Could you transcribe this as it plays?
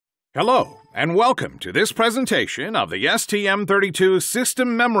Hello, and welcome to this presentation of the STM32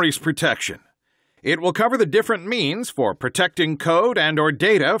 System Memories Protection. It will cover the different means for protecting code and/or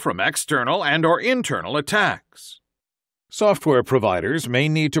data from external and/or internal attacks. Software providers may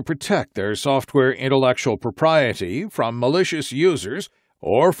need to protect their software intellectual propriety from malicious users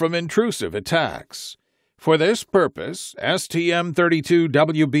or from intrusive attacks. For this purpose,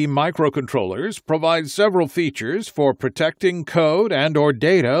 STM32WB microcontrollers provide several features for protecting code and/or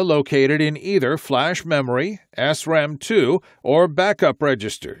data located in either flash memory, SRAM2, or backup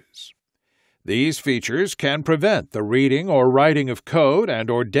registers. These features can prevent the reading or writing of code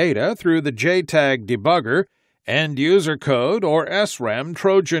and/or data through the JTAG debugger, end-user code, or SRAM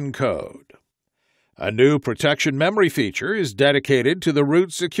Trojan code. A new protection memory feature is dedicated to the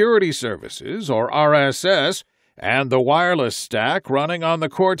root security services, or RSS, and the wireless stack running on the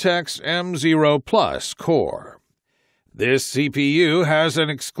Cortex M0 Plus core. This CPU has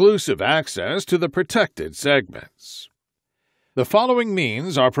an exclusive access to the protected segments. The following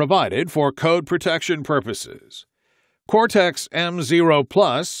means are provided for code protection purposes: Cortex M0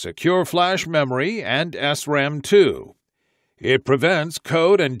 Plus Secure Flash Memory and SRAM2. It prevents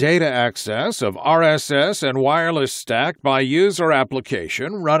code and data access of RSS and wireless stack by user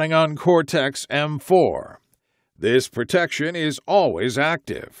application running on Cortex M4. This protection is always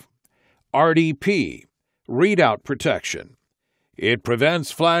active. RDP, Readout Protection. It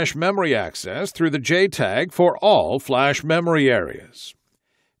prevents flash memory access through the JTAG for all flash memory areas.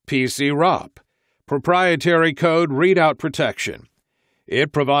 PCROP, Proprietary Code Readout Protection.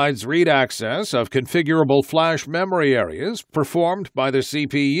 It provides read access of configurable flash memory areas performed by the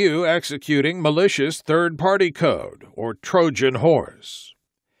CPU executing malicious third-party code, or Trojan horse.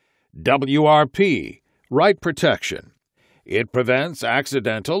 WRP, Write Protection. It prevents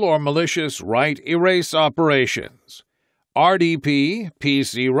accidental or malicious write-erase operations. RDP,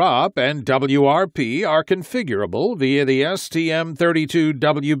 PCROP, and WRP are configurable via the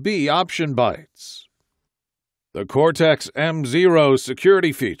STM32WB option bytes. The Cortex M0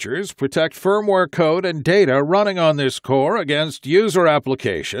 security features protect firmware code and data running on this core against user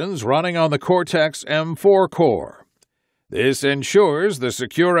applications running on the Cortex M4 core. This ensures the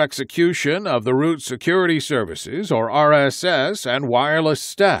secure execution of the root security services, or RSS, and wireless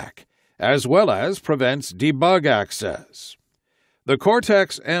stack, as well as prevents debug access. The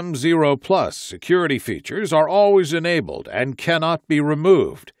Cortex M0 Plus security features are always enabled and cannot be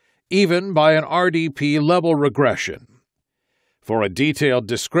removed, even by an RDP level regression. For a detailed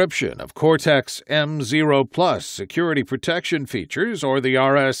description of Cortex M0 Plus security protection features, or the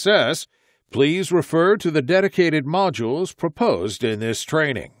RSS, please refer to the dedicated modules proposed in this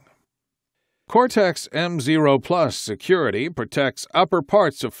training. Cortex M0 Plus security protects upper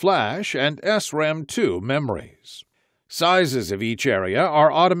parts of flash and SRAM2 memories. Sizes of each area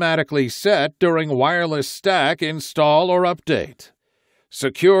are automatically set during wireless stack install or update.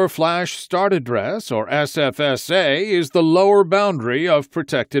 Secure Flash Start Address, or SFSA, is the lower boundary of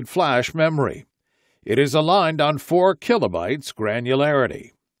protected flash memory. It is aligned on 4 kilobytes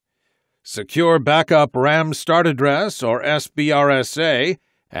granularity. Secure Backup RAM Start Address, or SBRSA,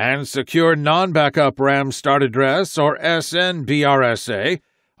 and Secure Non-Backup RAM Start Address, or SNBRSA,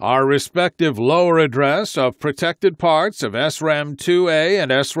 are respective lower address of protected parts of SRAM2A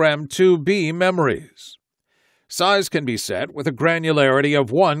and SRAM2B memories. Size can be set with a granularity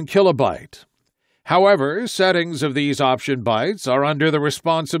of 1 kilobyte. However, settings of these option bytes are under the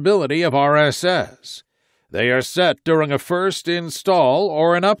responsibility of RSS. They are set during a first install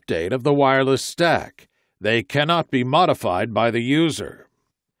or an update of the wireless stack. They cannot be modified by the user.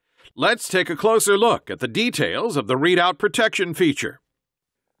 Let's take a closer look at the details of the readout protection feature.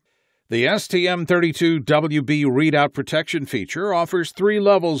 The STM32WB readout protection feature offers 3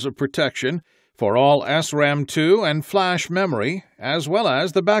 levels of protection for all SRAM2 and flash memory, as well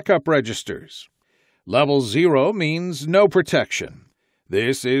as the backup registers. Level 0 means no protection.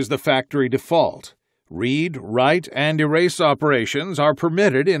 This is the factory default. Read, write, and erase operations are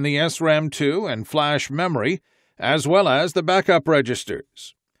permitted in the SRAM2 and flash memory, as well as the backup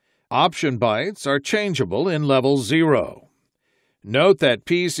registers. Option bytes are changeable in Level 0. Note that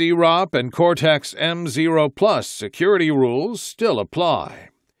PCROP and Cortex M0 Plus security rules still apply.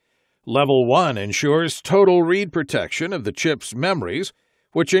 Level 1 ensures total read protection of the chip's memories,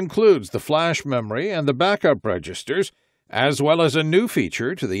 which includes the flash memory and the backup registers, as well as a new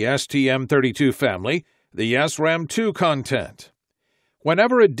feature to the STM32 family, the SRAM2 content.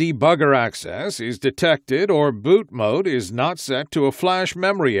 Whenever a debugger access is detected or boot mode is not set to a flash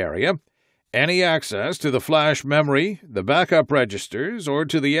memory area, any access to the flash memory, the backup registers, or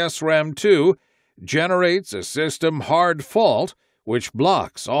to the SRAM2 generates a system hard fault which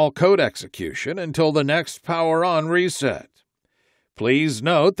blocks all code execution until the next power-on reset. Please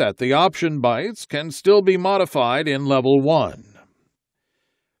note that the option bytes can still be modified in Level 1.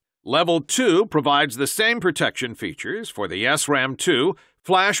 Level 2 provides the same protection features for the SRAM2,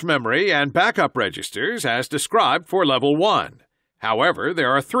 flash memory, and backup registers as described for Level 1. However,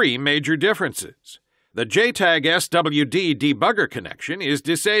 there are three major differences. The JTAG SWD debugger connection is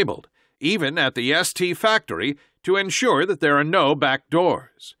disabled, even at the ST factory, to ensure that there are no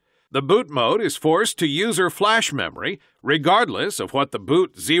backdoors. The boot mode is forced to user flash memory, regardless of what the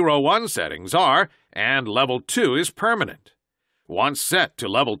boot 01 settings are, and Level 2 is permanent. Once set to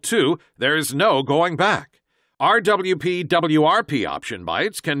Level 2, there is no going back. RWP-WRP option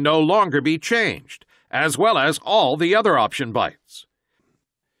bytes can no longer be changed, as well as all the other option bytes.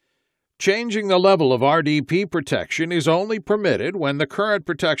 Changing the level of RDP protection is only permitted when the current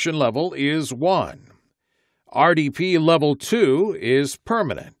protection level is 1. RDP Level 2 is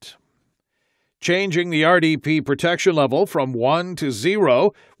permanent. Changing the RDP protection level from 1 to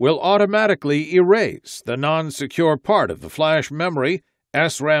 0 will automatically erase the non-secure part of the flash memory,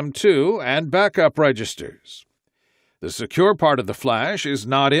 SRAM2, and backup registers. The secure part of the flash is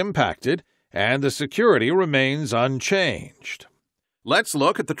not impacted, and the security remains unchanged. Let's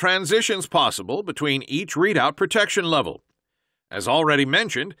look at the transitions possible between each readout protection level. As already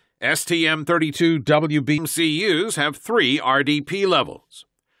mentioned, STM32WB MCUs have 3 RDP levels.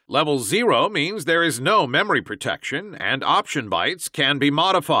 Level 0 means there is no memory protection and option bytes can be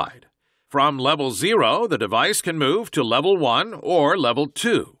modified. From Level 0, the device can move to Level 1 or Level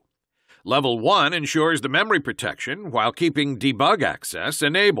 2. Level 1 ensures the memory protection while keeping debug access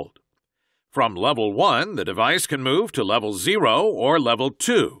enabled. From Level 1, the device can move to Level 0 or Level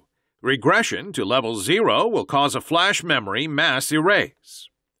 2. Regression to Level 0 will cause a flash memory mass erase.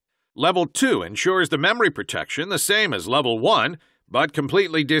 Level 2 ensures the memory protection the same as Level 1, but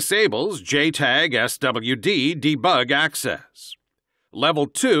completely disables JTAG SWD debug access. Level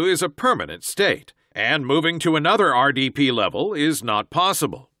 2 is a permanent state, and moving to another RDP level is not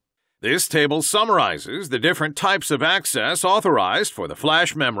possible. This table summarizes the different types of access authorized for the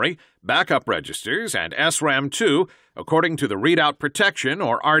flash memory, backup registers, and SRAM2 according to the readout protection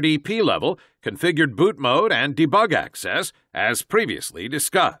or RDP level, configured boot mode, and debug access, as previously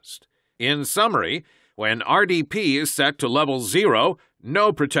discussed. In summary, when RDP is set to Level 0,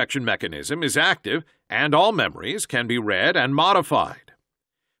 no protection mechanism is active and all memories can be read and modified.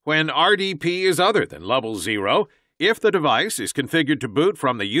 When RDP is other than Level 0, if the device is configured to boot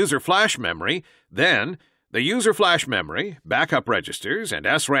from the user flash memory, then the user flash memory, backup registers, and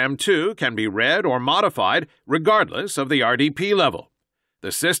SRAM2 can be read or modified regardless of the RDP level.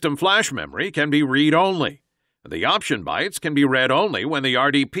 The system flash memory can be read-only. The option bytes can be read only when the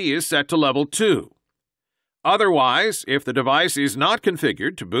RDP is set to Level 2. Otherwise, if the device is not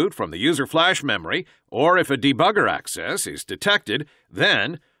configured to boot from the user flash memory, or if a debugger access is detected,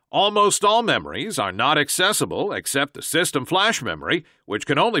 then almost all memories are not accessible except the system flash memory, which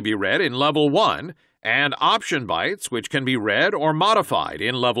can only be read in Level 1, and option bytes, which can be read or modified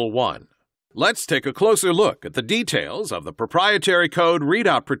in Level 1. Let's take a closer look at the details of the proprietary code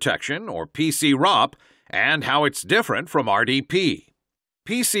readout protection, or PCROP, and how it's different from RDP.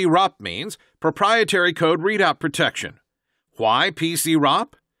 PCROP means Proprietary Code Readout Protection. Why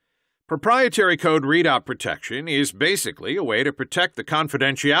PCROP? Proprietary Code Readout Protection is basically a way to protect the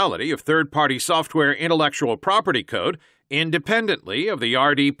confidentiality of third-party software intellectual property code independently of the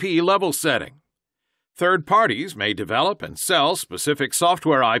RDP level setting. Third parties may develop and sell specific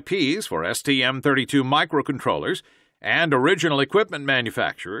software IPs for STM32 microcontrollers, and original equipment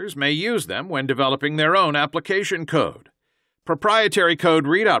manufacturers may use them when developing their own application code. Proprietary Code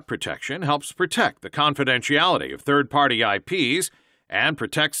Readout Protection helps protect the confidentiality of third-party IPs and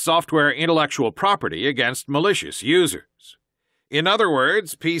protects software intellectual property against malicious users. In other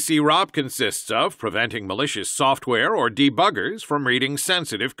words, PCROP consists of preventing malicious software or debuggers from reading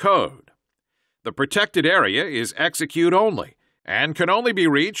sensitive code. The protected area is execute only and can only be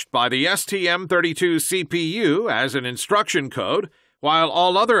reached by the STM32 CPU as an instruction code, while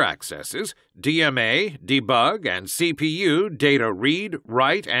all other accesses, DMA, debug, and CPU data read,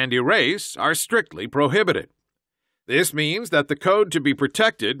 write, and erase are strictly prohibited. This means that the code to be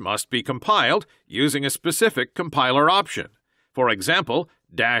protected must be compiled using a specific compiler option. For example,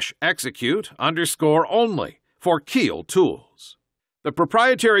 -execute_only for Keil tools. The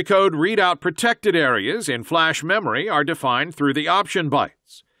proprietary code readout protected areas in flash memory are defined through the option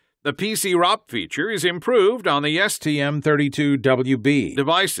bytes. The PCROP feature is improved on the STM32WB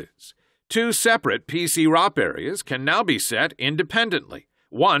devices. 2 separate PCROP areas can now be set independently,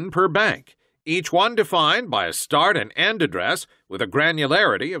 one per bank, each one defined by a start and end address with a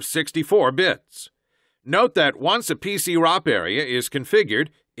granularity of 64 bits. Note that once a PC ROP area is configured,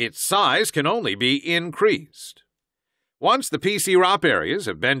 its size can only be increased. Once the PC ROP areas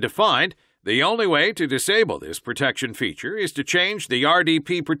have been defined, the only way to disable this protection feature is to change the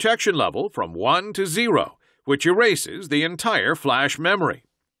RDP protection level from 1 to 0, which erases the entire flash memory.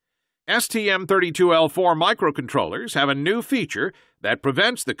 STM32L4 microcontrollers have a new feature that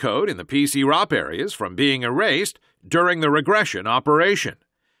prevents the code in the PC ROP areas from being erased during the regression operation.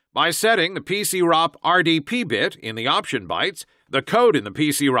 By setting the PC ROP RDP bit in the option bytes, the code in the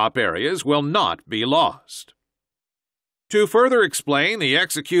PC ROP areas will not be lost. To further explain the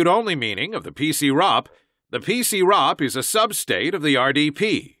execute-only meaning of the PC ROP is a substate of the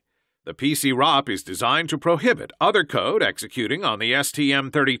RDP. The PC ROP is designed to prohibit other code executing on the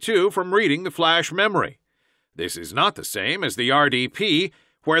STM32 from reading the flash memory. This is not the same as the RDP,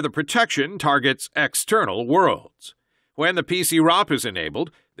 where the protection targets external worlds. When the PC ROP is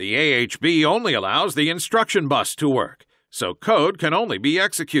enabled, the AHB only allows the instruction bus to work, so code can only be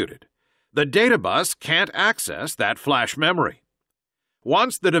executed. The data bus can't access that flash memory.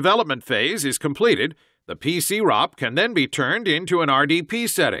 Once the development phase is completed, the PC ROP can then be turned into an RDP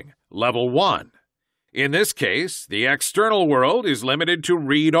setting, Level 1. In this case, the external world is limited to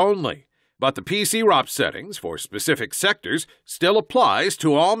read-only, but the PC ROP settings for specific sectors still applies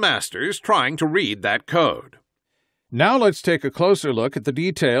to all masters trying to read that code. Now let's take a closer look at the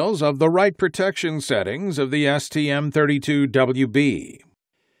details of the write protection settings of the STM32WB.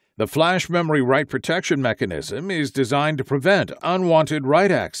 The flash memory write protection mechanism is designed to prevent unwanted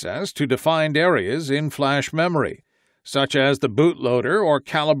write access to defined areas in flash memory, such as the bootloader or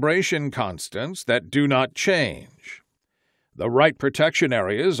calibration constants that do not change. The write protection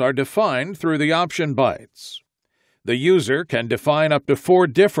areas are defined through the option bytes. The user can define up to 4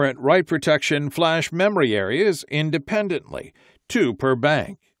 different write protection flash memory areas independently, 2 per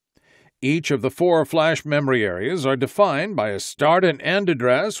bank. Each of the 4 flash memory areas are defined by a start and end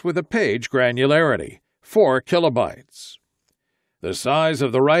address with a page granularity, 4 kilobytes. The size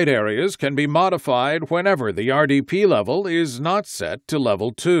of the write areas can be modified whenever the RDP level is not set to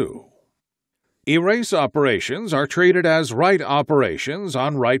level 2. Erase operations are treated as write operations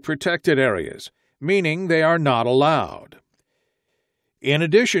on write-protected areas, meaning they are not allowed. In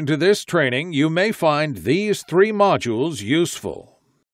addition to this training, you may find these 3 modules useful.